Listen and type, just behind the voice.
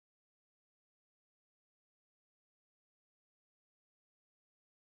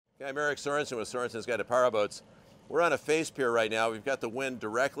I'm Eric Sorensen with Sorensen's Guide to Powerboats. We're on a face pier right now. We've got the wind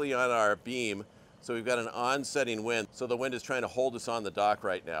directly on our beam, so we've got an onsetting wind. So the wind is trying to hold us on the dock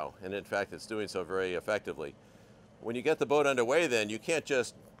right now, and in fact it's doing so very effectively. When you get the boat underway then, you can't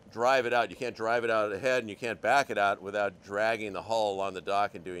just drive it out. You can't drive it out ahead and you can't back it out without dragging the hull along the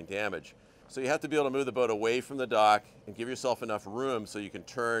dock and doing damage. So you have to be able to move the boat away from the dock and give yourself enough room so you can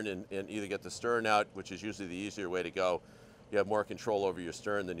turn and either get the stern out, which is usually the easier way to go. You have more control over your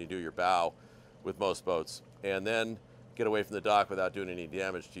stern than you do your bow with most boats, and then get away from the dock without doing any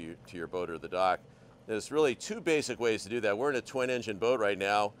damage to your boat or the dock. There's really two basic ways to do that. We're in a twin engine boat right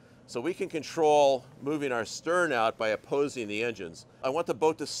now, so we can control moving our stern out by opposing the engines. I want the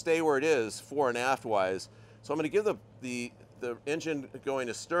boat to stay where it is fore and aft wise, so I'm going to give the engine going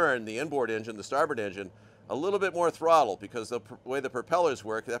astern, the inboard engine, the starboard engine, a little bit more throttle, because the way the propellers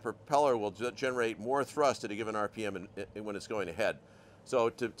work, that propeller will generate more thrust at a given RPM when it's going ahead. So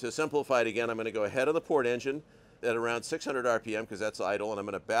to simplify it again, I'm going to go ahead of the port engine at around 600 RPM because that's idle, and I'm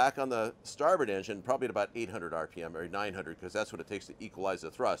going to back on the starboard engine probably at about 800 RPM or 900 because that's what it takes to equalize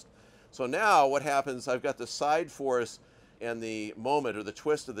the thrust. So now what happens, I've got the side force and the moment or the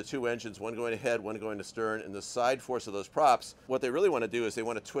twist of the two engines, one going ahead, one going to stern, and the side force of those props. What they really want to do is they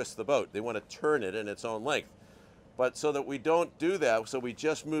want to twist the boat. They want to turn it in its own length. But so that we don't do that, so we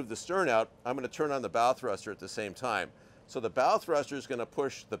just move the stern out, I'm going to turn on the bow thruster at the same time. So the bow thruster is going to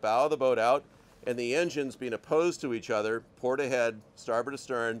push the bow of the boat out, and the engines being opposed to each other, port ahead, starboard to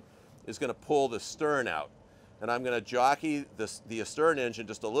stern, is going to pull the stern out. And I'm going to jockey the astern engine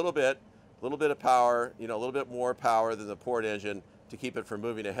just a little bit of power, a little bit more power than the port engine to keep it from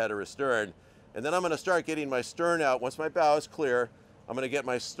moving ahead or astern. And then I'm going to start getting my stern out. Once my bow is clear, I'm going to get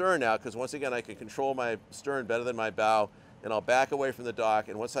my stern out because once again I can control my stern better than my bow, and I'll back away from the dock,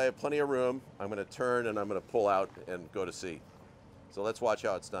 and once I have plenty of room, I'm going to turn and I'm going to pull out and go to sea. So let's watch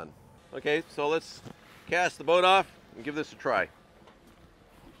how it's done. Okay, so let's cast the boat off and give this a try.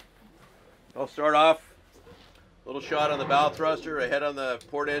 I'll start off, little shot on the bow thruster, ahead on the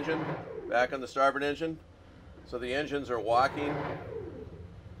port engine, back on the starboard engine. So the engines are walking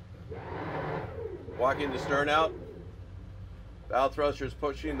the stern out. Bow thruster is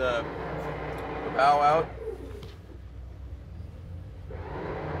pushing the bow out.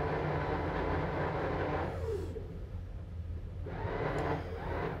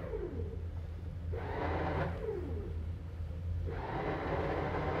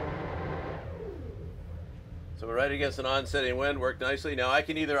 So we're right against an onsetting wind, worked nicely. Now I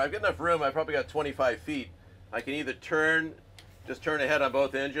can either, I've got enough room, I've probably got 25 feet. I can either just turn ahead on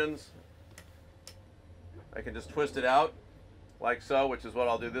both engines. I can just twist it out, like so, which is what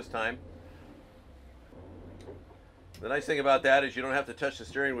I'll do this time. The nice thing about that is you don't have to touch the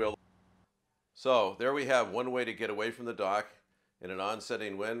steering wheel. So there we have one way to get away from the dock in an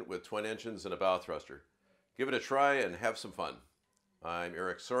onsetting wind with twin engines and a bow thruster. Give it a try and have some fun. I'm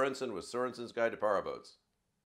Eric Sorensen with Sorensen's Guide to Powerboats.